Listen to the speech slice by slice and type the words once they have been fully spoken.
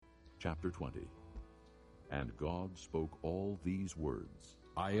Chapter 20. And God spoke all these words.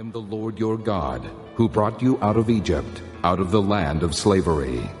 I am the Lord your God, who brought you out of Egypt, out of the land of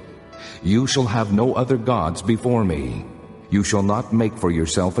slavery. You shall have no other gods before me. You shall not make for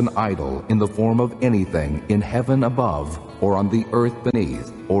yourself an idol in the form of anything in heaven above, or on the earth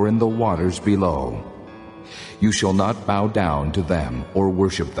beneath, or in the waters below. You shall not bow down to them or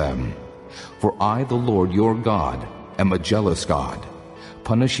worship them. For I, the Lord your God, am a jealous God,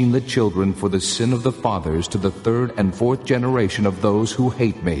 punishing the children for the sin of the fathers to the third and fourth generation of those who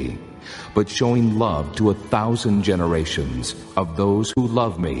hate me, but showing love to 1,000 generations of those who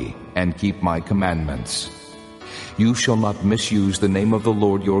love me and keep my commandments. You shall not misuse the name of the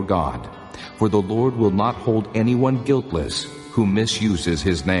Lord your God, for the Lord will not hold anyone guiltless who misuses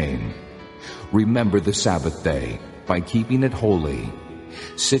his name. Remember the Sabbath day by keeping it holy.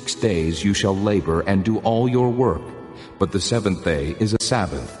 6 days you shall labor and do all your work, but the seventh day is a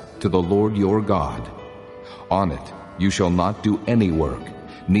Sabbath to the Lord your God. On it you shall not do any work,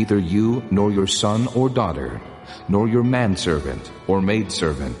 neither you nor your son or daughter, nor your manservant or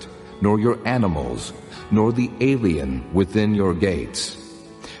maidservant, nor your animals, nor the alien within your gates.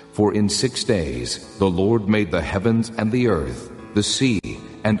 For in 6 days the Lord made the heavens and the earth, the sea,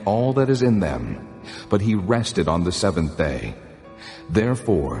 and all that is in them, but he rested on the seventh day.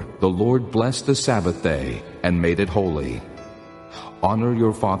 Therefore the Lord blessed the Sabbath day and made it holy. Honor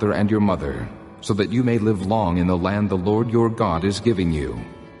your father and your mother, so that you may live long in the land the Lord your God is giving you.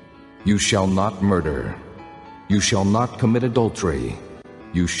 You shall not murder. You shall not commit adultery.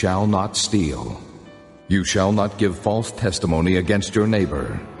 You shall not steal. You shall not give false testimony against your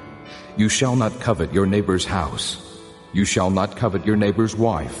neighbor. You shall not covet your neighbor's house. You shall not covet your neighbor's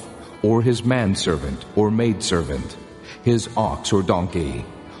wife, or his manservant or maidservant, his ox or donkey,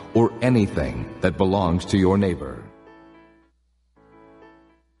 or anything that belongs to your neighbor.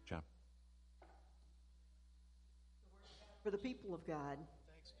 For the people of God.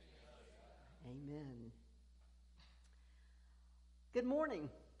 Amen. Good morning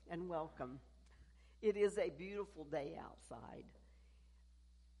and welcome. It is a beautiful day outside.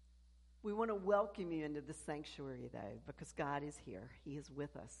 We want to welcome you into the sanctuary, though, because God is here. He is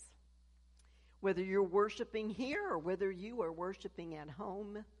with us. Whether you're worshiping here or whether you are worshiping at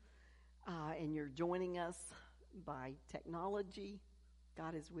home and you're joining us by technology,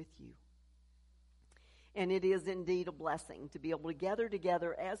 God is with you. And it is indeed a blessing to be able to gather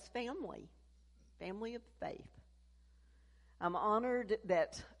together as family of faith. I'm honored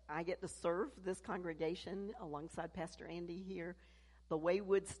that I get to serve this congregation alongside Pastor Andy here, the way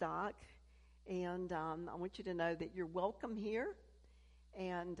Woodstock. And I want you to know that you're welcome here,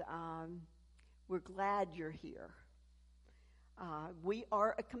 and we're glad you're here. We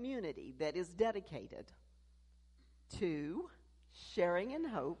are a community that is dedicated to sharing in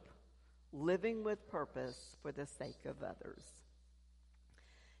hope, living with purpose for the sake of others.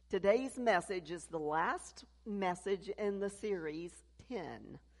 Today's message is the last message in the series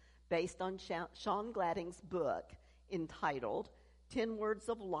 10, based on Sean Gladding's book entitled 10 Words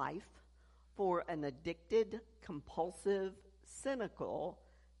of Life for an Addicted, Compulsive, Cynical,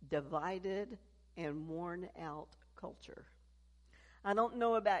 Divided, and Worn-Out Culture. I don't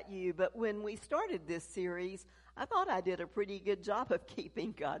know about you, but when we started this series, I thought I did a pretty good job of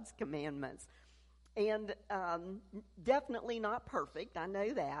keeping God's commandments. And definitely not perfect, I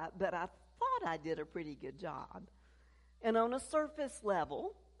know that, but I thought I did a pretty good job. And on a surface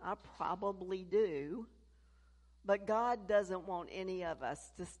level, I probably do, but God doesn't want any of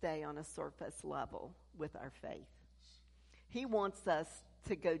us to stay on a surface level with our faith. He wants us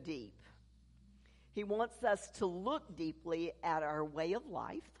to go deep. He wants us to look deeply at our way of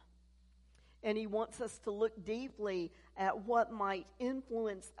life, and he wants us to look deeply at what might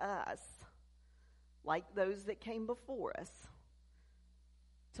influence us, like those that came before us,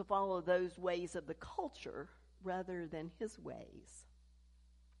 to follow those ways of the culture rather than his ways.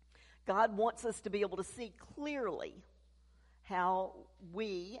 God wants us to be able to see clearly how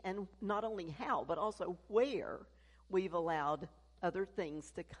we, and not only how, but also where we've allowed other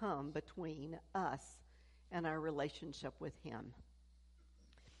things to come between us and our relationship with him.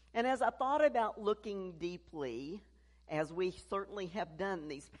 And as I thought about looking deeply, as we certainly have done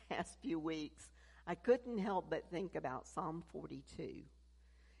these past few weeks, I couldn't help but think about Psalm 42.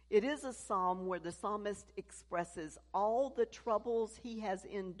 It is a psalm where the psalmist expresses all the troubles he has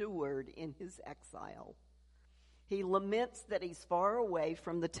endured in his exile. He laments that he's far away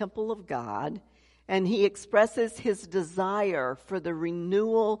from the temple of God, and he expresses his desire for the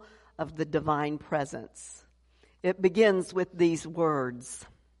renewal of the divine presence. It begins with these words: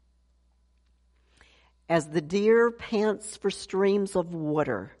 "As the deer pants for streams of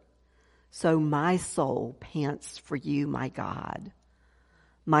water, So my soul pants for you, my God.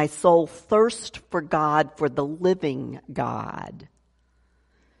 My soul thirsts for God, for the living God.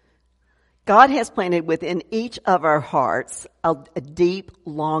 God has planted within each of our hearts a deep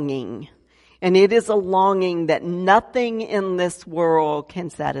longing. And it is a longing that nothing in this world can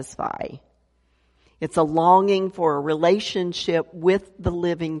satisfy. It's a longing for a relationship with the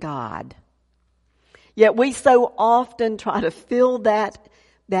living God. Yet we so often try to fill that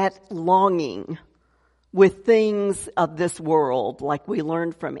longing with things of this world, like we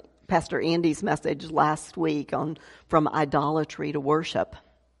learned from Pastor Andy's message last week on from idolatry to worship.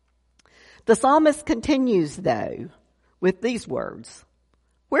 The psalmist continues, though, with these words,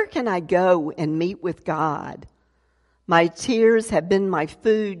 "Where can I go and meet with God? My tears have been my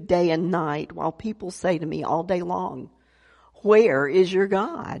food day and night, while people say to me all day long, 'Where is your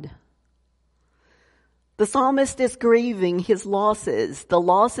God?'" The psalmist is grieving his losses, the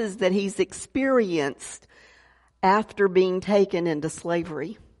losses that he's experienced after being taken into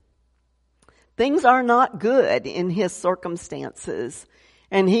slavery. Things are not good in his circumstances,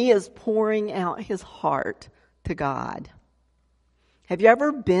 and he is pouring out his heart to God. Have you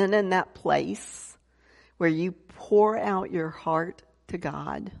ever been in that place where you pour out your heart to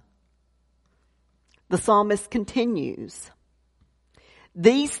God? The psalmist continues,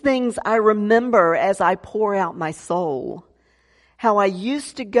 "These things I remember as I pour out my soul, how I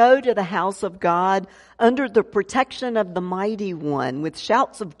used to go to the house of God under the protection of the Mighty One with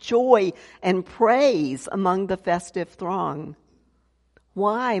shouts of joy and praise among the festive throng.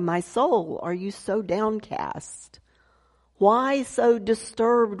 Why, my soul, are you so downcast? Why so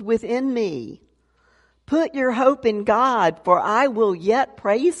disturbed within me? Put your hope in God, for I will yet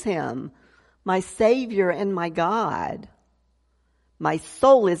praise him, my Savior and my God. My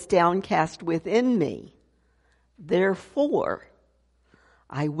soul is downcast within me. Therefore,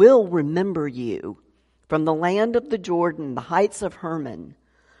 I will remember you from the land of the Jordan, the heights of Hermon,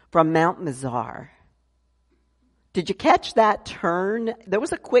 from Mount Mizar." Did you catch that turn? There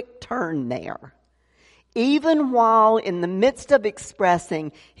was a quick turn there. Even while in the midst of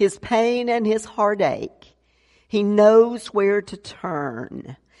expressing his pain and his heartache, he knows where to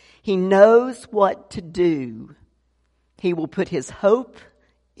turn. He knows what to do. He will put his hope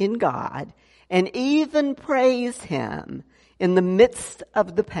in God and even praise him in the midst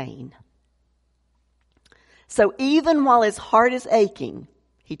of the pain. So even while his heart is aching,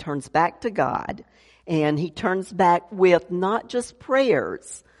 he turns back to God. And he turns back with not just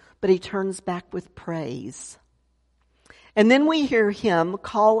prayers, but he turns back with praise. And then we hear him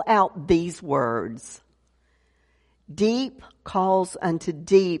call out these words, "Deep calls unto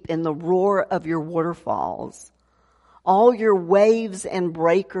deep in the roar of your waterfalls. All your waves and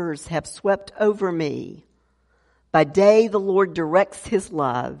breakers have swept over me. By day the Lord directs his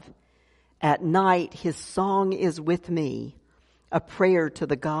love. At night his song is with me, a prayer to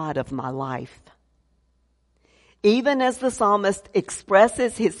the God of my life." Even as the psalmist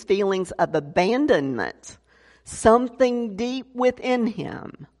expresses his feelings of abandonment, something deep within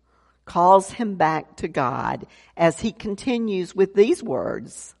him calls him back to God as he continues with these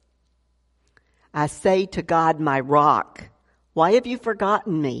words, "I say to God, my rock, why have you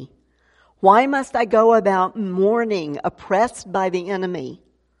forgotten me? Why must I go about mourning, oppressed by the enemy?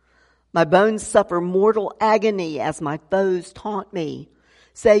 My bones suffer mortal agony as my foes taunt me,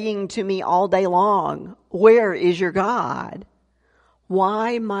 saying to me all day long, 'Where is your God?'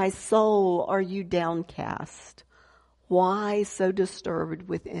 Why, my soul, are you downcast? Why so disturbed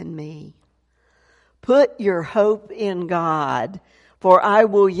within me? Put your hope in God, for I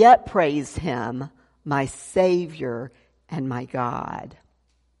will yet praise him, my Savior and my God."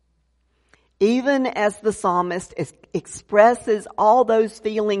 Even as the psalmist expresses all those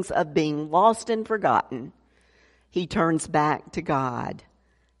feelings of being lost and forgotten, he turns back to God.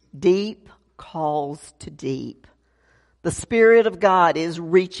 Deep calls to deep. The Spirit of God is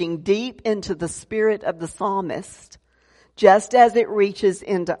reaching deep into the spirit of the psalmist, just as it reaches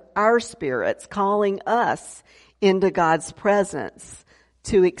into our spirits, calling us into God's presence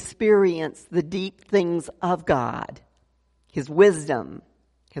to experience the deep things of God, his wisdom,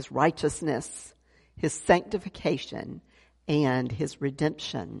 his righteousness, his sanctification, and his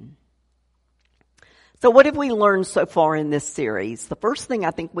redemption. So what have we learned so far in this series? The first thing I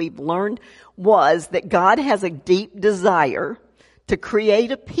think we've learned was that God has a deep desire to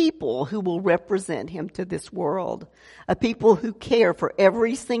create a people who will represent him to this world, a people who care for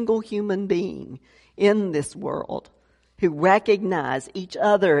every single human being in this world, who recognize each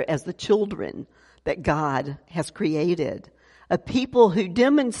other as the children that God has created, a people who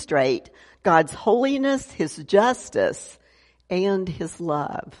demonstrate God's holiness, his justice, and his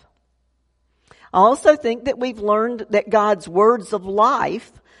love. I also think that we've learned that God's words of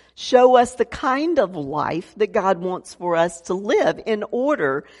life show us the kind of life that God wants for us to live in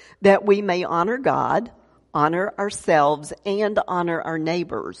order that we may honor God, honor ourselves, and honor our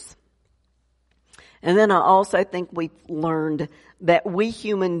neighbors. And then I also think we've learned that we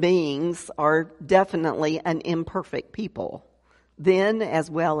human beings are definitely an imperfect people, then as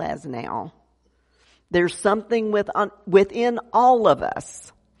well as now. There's something within all of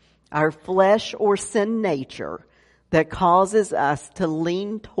us, our flesh or sin nature, that causes us to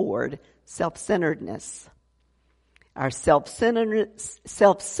lean toward self-centeredness. Our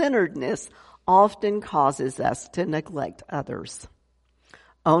self-centeredness often causes us to neglect others.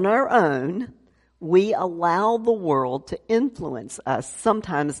 On our own, we allow the world to influence us,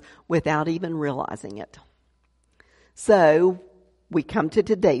 sometimes without even realizing it. So, we come to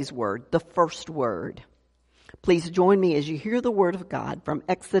today's word, the first word. Please join me as you hear the word of God from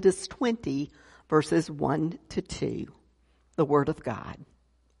Exodus 20, verses 1 to 2. The word of God.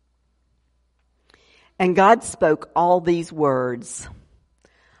 And God spoke all these words.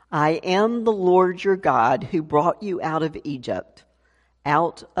 I am the Lord your God who brought you out of Egypt,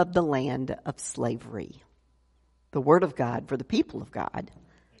 out of the land of slavery. The word of God for the people of God.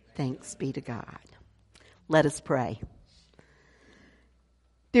 Thanks be to God. Let us pray.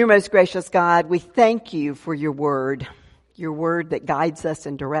 Dear most gracious God, we thank you for your word that guides us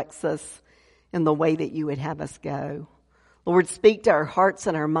and directs us in the way that you would have us go. Lord, speak to our hearts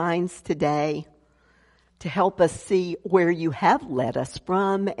and our minds today to help us see where you have led us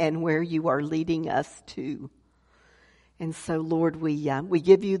from and where you are leading us to. And so, Lord, we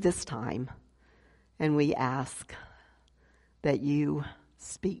give you this time and we ask that you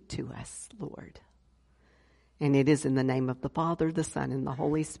speak to us, Lord. And it is in the name of the Father, the Son, and the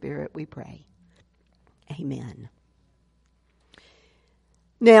Holy Spirit we pray. Amen.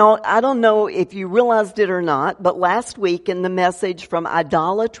 Now, I don't know if you realized it or not, but last week in the message from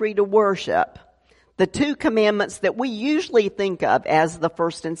idolatry to worship, the two commandments that we usually think of as the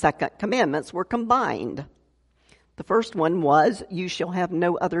first and second commandments were combined. The first one was, you shall have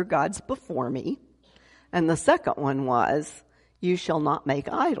no other gods before me. And the second one was, you shall not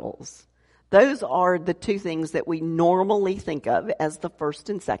make idols. Those are the two things that we normally think of as the first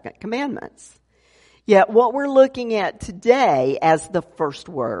and second commandments. Yet what we're looking at today as the first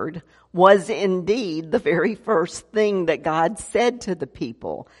word was indeed the very first thing that God said to the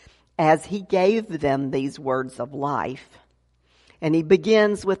people as he gave them these words of life. And he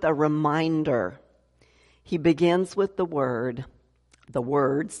begins with a reminder. He begins with the words,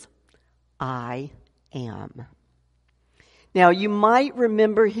 I am. Now, you might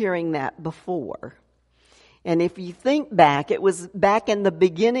remember hearing that before. And if you think back, it was back in the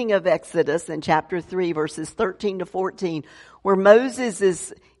beginning of Exodus in chapter 3, verses 13 to 14, where Moses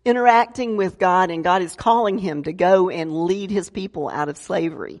is interacting with God and God is calling him to go and lead his people out of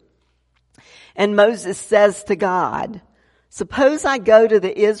slavery. And Moses says to God, suppose I go to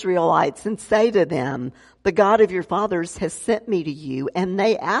the Israelites and say to them, the God of your fathers has sent me to you, and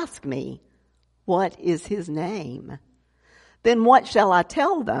they ask me, what is his name? Then what shall I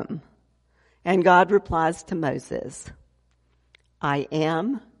tell them? And God replies to Moses, I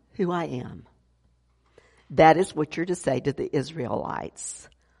am who I am. That is what you're to say to the Israelites.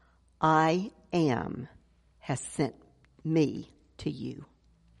 I am has sent me to you.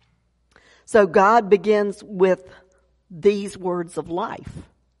 So God begins with these words of life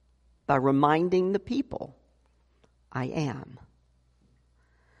by reminding the people, I am.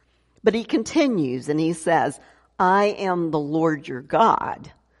 But he continues and he says, I am the Lord your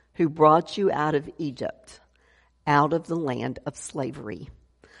God who brought you out of Egypt, out of the land of slavery.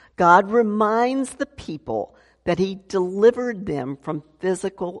 God reminds the people that he delivered them from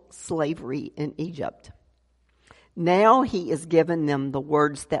physical slavery in Egypt. Now he is giving them the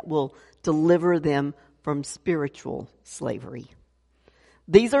words that will deliver them from spiritual slavery.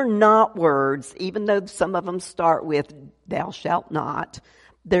 These are not words, even though some of them start with, thou shalt not.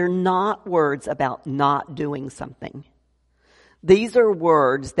 They're not words about not doing something. These are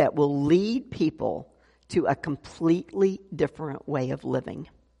words that will lead people to a completely different way of living.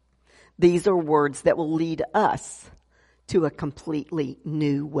 These are words that will lead us to a completely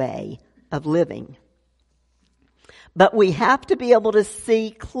new way of living. But we have to be able to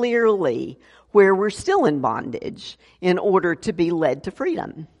see clearly where we're still in bondage in order to be led to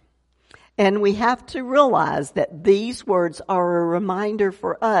freedom. And we have to realize that these words are a reminder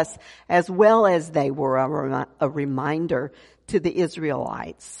for us as well as they were a reminder to the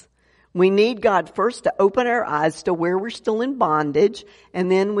Israelites. We need God first to open our eyes to where we're still in bondage,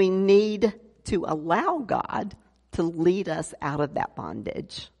 and then we need to allow God to lead us out of that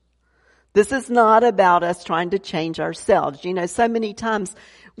bondage. This is not about us trying to change ourselves. You know, so many times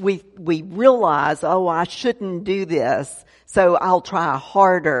we realize, oh, I shouldn't do this, so I'll try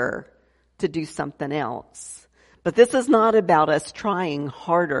harder to do something else. But this is not about us trying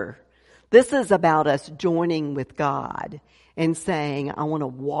harder. This is about us joining with God and saying, I want to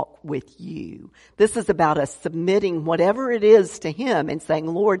walk with you. This is about us submitting whatever it is to Him and saying,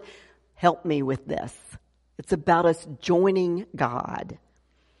 Lord, help me with this. It's about us joining God.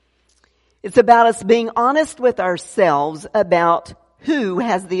 It's about us being honest with ourselves about who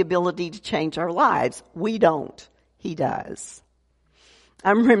has the ability to change our lives. We don't. He does.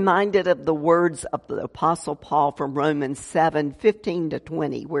 I'm reminded of the words of the Apostle Paul from Romans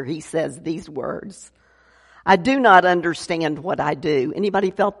 7:15-20, where he says these words. I do not understand what I do. Anybody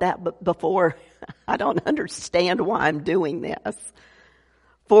felt that before? I don't understand why I'm doing this.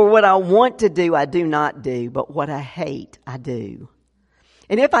 For what I want to do, I do not do, but what I hate, I do.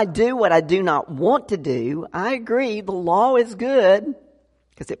 And if I do what I do not want to do, I agree the law is good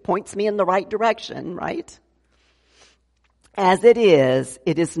because it points me in the right direction, right? As it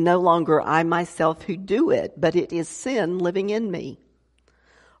is no longer I myself who do it, but it is sin living in me.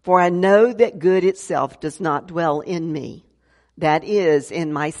 For I know that good itself does not dwell in me, that is,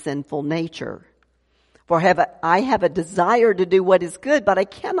 in my sinful nature. For I have a desire to do what is good, but I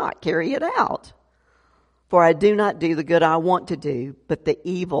cannot carry it out. For I do not do the good I want to do, but the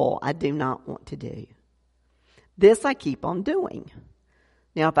evil I do not want to do. This I keep on doing.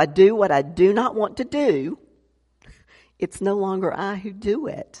 Now, if I do what I do not want to do, it's no longer I who do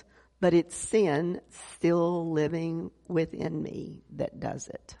it, but it's sin still living within me that does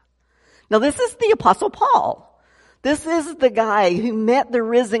it. Now, this is the Apostle Paul. This is the guy who met the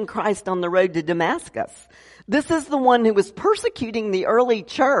risen Christ on the road to Damascus. This is the one who was persecuting the early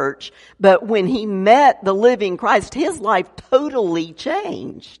church, but when he met the living Christ, his life totally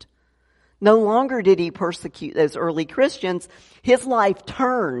changed. No longer did he persecute those early Christians. His life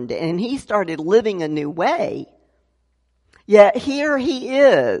turned and he started living a new way. Yet here he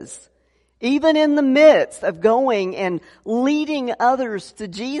is, even in the midst of going and leading others to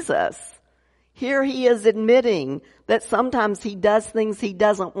Jesus. Here he is admitting that sometimes he does things he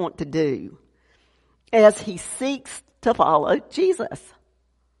doesn't want to do as he seeks to follow Jesus.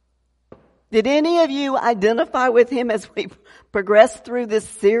 Did any of you identify with him as we progress through this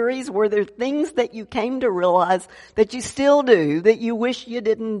series? Were there things that you came to realize that you still do, that you wish you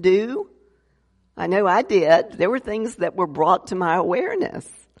didn't do? I know I did. There were things that were brought to my awareness.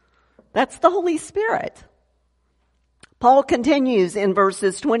 That's the Holy Spirit. Paul continues in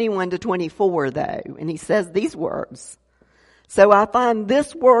verses 21-24 though, and he says these words. So I find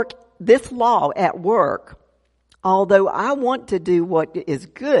this law at work. Although I want to do what is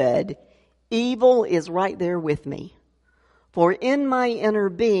good, evil is right there with me. For in my inner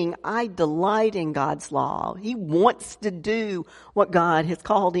being, I delight in God's law. He wants to do what God has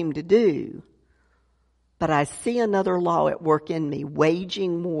called him to do. But I see another law at work in me,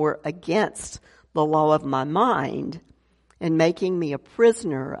 waging war against the law of my mind and making me a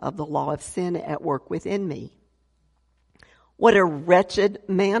prisoner of the law of sin at work within me. What a wretched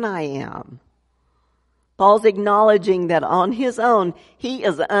man I am. Paul's acknowledging that on his own, he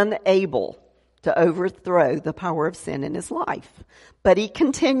is unable to overthrow the power of sin in his life. But he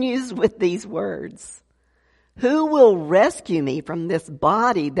continues with these words. Who will rescue me from this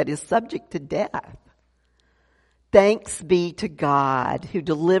body that is subject to death? Thanks be to God who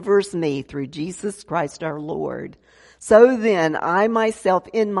delivers me through Jesus Christ our Lord. So then I myself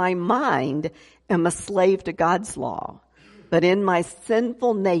in my mind am a slave to God's law, but in my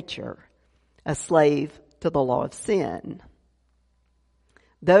sinful nature, a slave to the law of sin.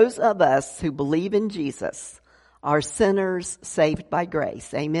 Those of us who believe in Jesus are sinners saved by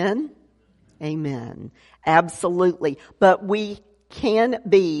grace. Amen? Amen. Absolutely. But we can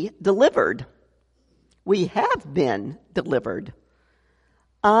be delivered. We have been delivered.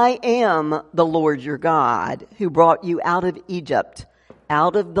 I am the Lord your God who brought you out of Egypt,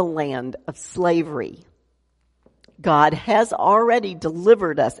 out of the land of slavery. God has already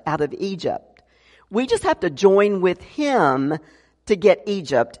delivered us out of Egypt. We just have to join with him to get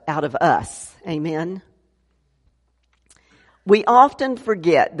Egypt out of us. Amen. We often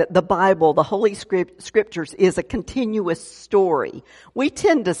forget that the Bible, the Holy Scriptures, is a continuous story. We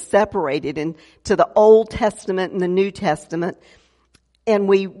tend to separate it into the Old Testament and the New Testament, and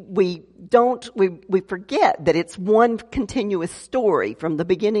we forget that it's one continuous story from the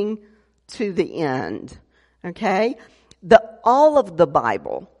beginning to the end. Okay? All of the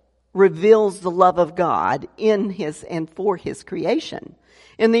Bible reveals the love of God in his and for his creation.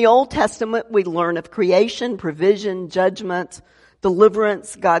 In the Old Testament, we learn of creation, provision, judgment,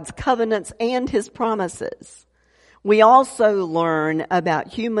 deliverance, God's covenants, and his promises. We also learn about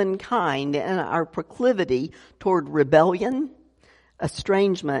humankind and our proclivity toward rebellion,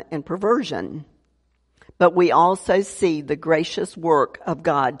 estrangement, and perversion. But we also see the gracious work of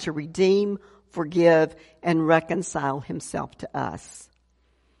God to redeem, forgive, and reconcile himself to us.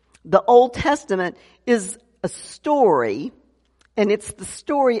 The Old Testament is a story, and it's the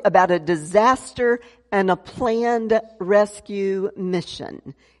story about a disaster and a planned rescue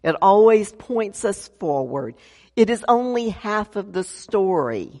mission. It always points us forward. It is only half of the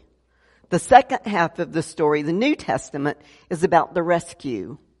story. The second half of the story, the New Testament, is about the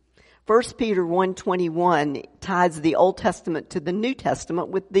rescue. 1 Peter 1:21 ties the Old Testament to the New Testament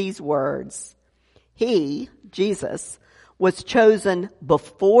with these words. He, Jesus, was chosen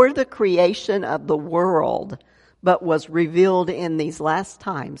before the creation of the world, but was revealed in these last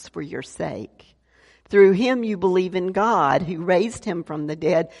times for your sake. Through him you believe in God, who raised him from the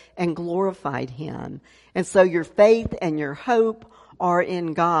dead and glorified him. And so your faith and your hope are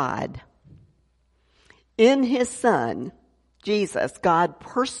in God. In his Son, Jesus, God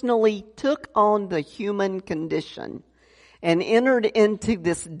personally took on the human condition and entered into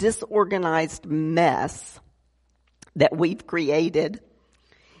this disorganized mess that we've created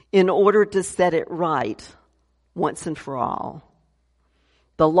in order to set it right once and for all.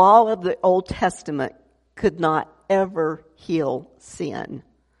 The law of the Old Testament could not ever heal sin,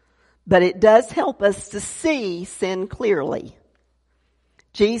 but it does help us to see sin clearly.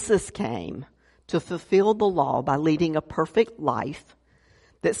 Jesus came to fulfill the law by leading a perfect life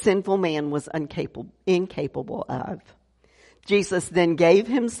that sinful man was incapable of. Jesus then gave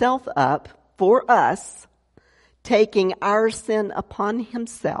himself up for us, taking our sin upon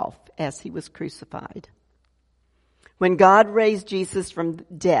himself as he was crucified. When God raised Jesus from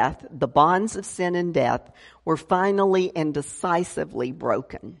death, the bonds of sin and death were finally and decisively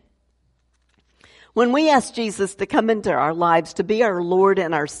broken. When we ask Jesus to come into our lives, to be our Lord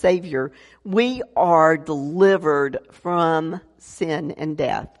and our Savior, we are delivered from sin and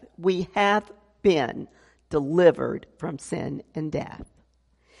death. We have been delivered from sin and death.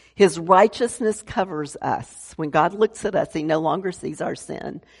 His righteousness covers us. When God looks at us, he no longer sees our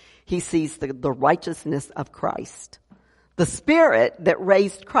sin. He sees the righteousness of Christ. The Spirit that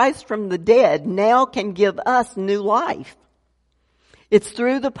raised Christ from the dead now can give us new life. It's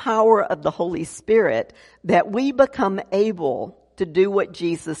through the power of the Holy Spirit that we become able to do what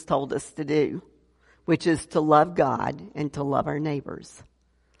Jesus told us to do, which is to love God and to love our neighbors.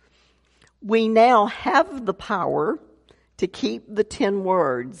 We now have the power to keep the 10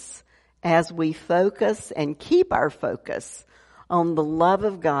 words as we focus and keep our focus on the love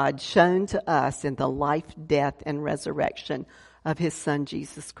of God shown to us in the life, death, and resurrection of his Son,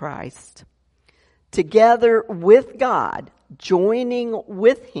 Jesus Christ. Together with God, joining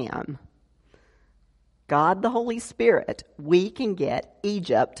with him, God the Holy Spirit, we can get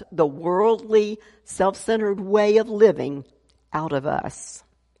Egypt, the worldly, self-centered way of living, out of us.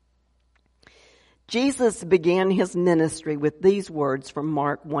 Jesus began his ministry with these words from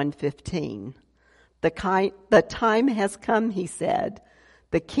Mark 1:15. The time has come, he said.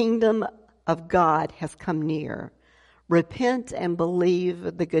 The kingdom of God has come near. Repent and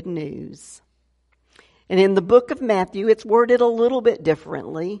believe the good news. And in the book of Matthew, it's worded a little bit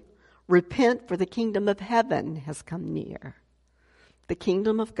differently. Repent, for the kingdom of heaven has come near. The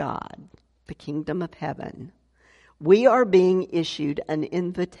kingdom of God, the kingdom of heaven. We are being issued an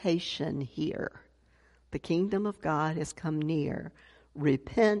invitation here. The kingdom of God has come near.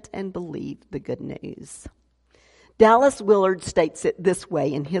 Repent and believe the good news. Dallas Willard states it this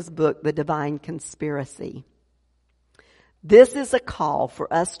way in his book, The Divine Conspiracy. This is a call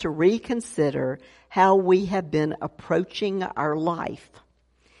for us to reconsider how we have been approaching our life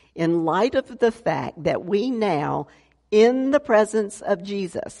in light of the fact that we now, in the presence of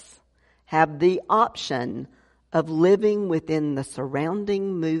Jesus, have the option of living within the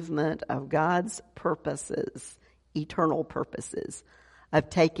surrounding movement of God's purposes, eternal purposes, of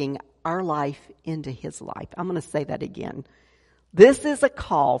taking our life into his life. I'm going to say that again. This is a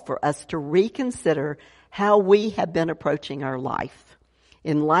call for us to reconsider how we have been approaching our life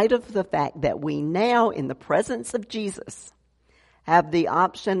in light of the fact that we now, in the presence of Jesus, have the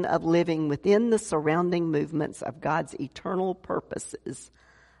option of living within the surrounding movements of God's eternal purposes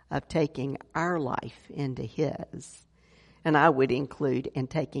of taking our life into his. And I would include in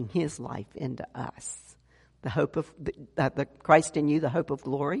taking his life into us. The hope of the Christ in you, the hope of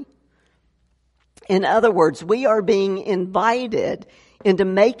glory. In other words, we are being invited into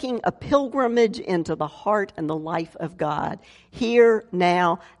making a pilgrimage into the heart and the life of God. Here,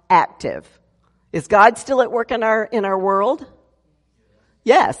 now, active. Is God still at work in our world?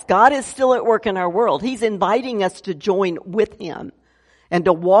 Yes, God is still at work in our world. He's inviting us to join with Him and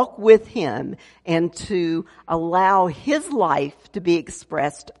to walk with Him and to allow His life to be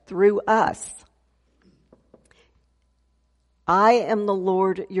expressed through us. I am the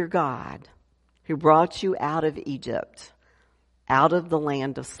Lord your God who brought you out of Egypt, out of the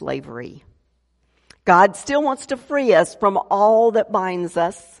land of slavery. God still wants to free us from all that binds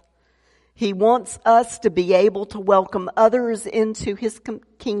us. He wants us to be able to welcome others into His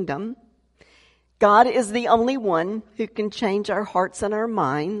kingdom. God is the only one who can change our hearts and our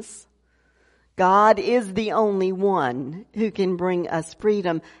minds. God is the only one who can bring us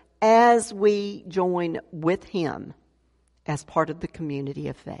freedom as we join with Him as part of the community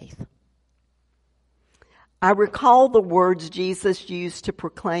of faith. I recall the words Jesus used to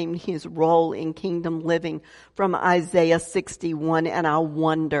proclaim His role in kingdom living from Isaiah 61, and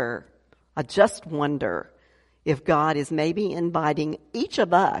I just wonder if God is maybe inviting each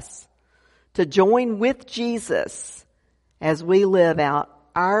of us to join with Jesus as we live out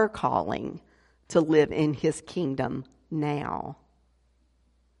our calling to live in His kingdom now.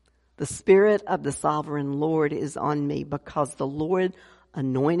 The Spirit of the Sovereign Lord is on me because the Lord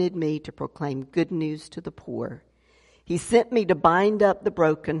anointed me to proclaim good news to the poor. He sent me to bind up the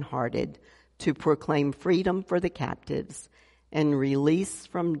brokenhearted, to proclaim freedom for the captives and release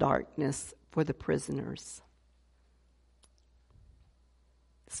from darkness for the prisoners.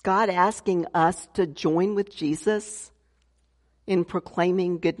 Is God asking us to join with Jesus in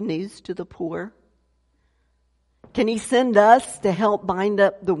proclaiming good news to the poor? Can He send us to help bind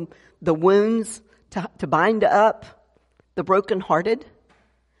up the wounds, to bind up the brokenhearted?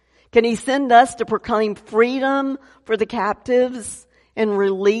 Can He send us to proclaim freedom for the captives and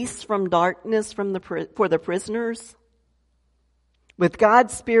release from darkness for the prisoners? With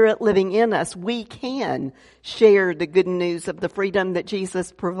God's Spirit living in us, we can share the good news of the freedom that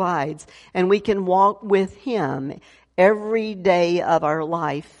Jesus provides, and we can walk with Him every day of our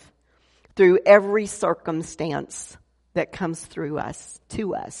life through every circumstance that comes through us,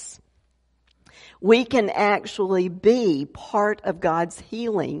 to us. We can actually be part of God's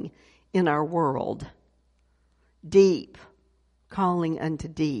healing in our world. Deep, calling unto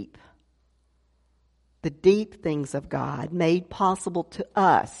deep. The deep things of God made possible to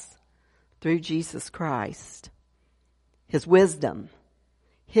us through Jesus Christ. His wisdom,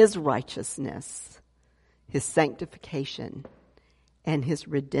 His righteousness, His sanctification, and His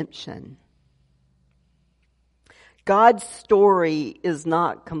redemption. God's story is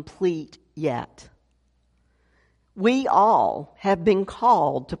not complete yet. We all have been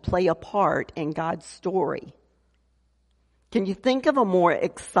called to play a part in God's story. Can you think of a more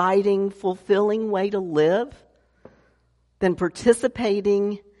exciting, fulfilling way to live than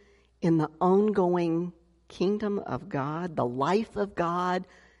participating in the ongoing kingdom of God, the life of God,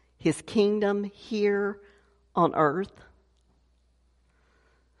 His kingdom here on earth?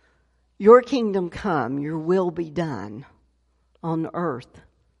 Your kingdom come, your will be done on earth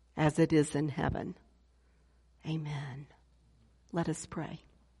as it is in heaven. Amen. Let us pray.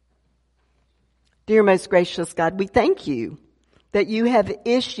 Dear most gracious God, we thank You that You have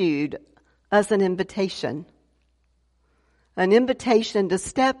issued us an invitation to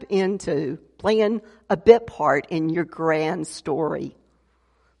step into playing a bit part in Your grand story,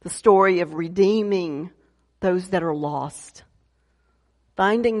 the story of redeeming those that are lost,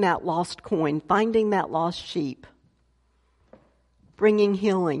 finding that lost coin, finding that lost sheep, bringing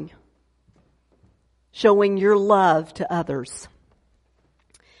healing, showing Your love to others.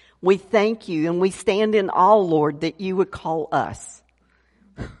 We thank You and we stand in awe, Lord, that You would call us.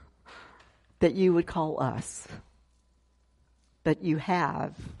 That You would call us. But You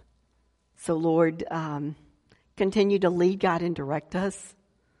have. So, Lord, continue to lead, guide, and direct us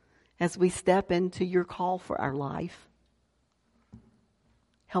as we step into Your call for our life.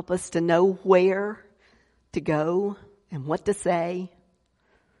 Help us to know where to go and what to say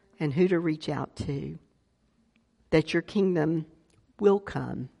and who to reach out to. That Your kingdom will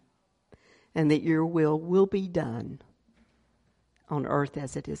come and that Your will be done on earth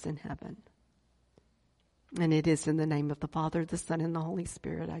as it is in heaven. And it is in the name of the Father, the Son, and the Holy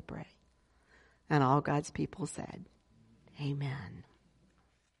Spirit I pray. And all God's people said, Amen.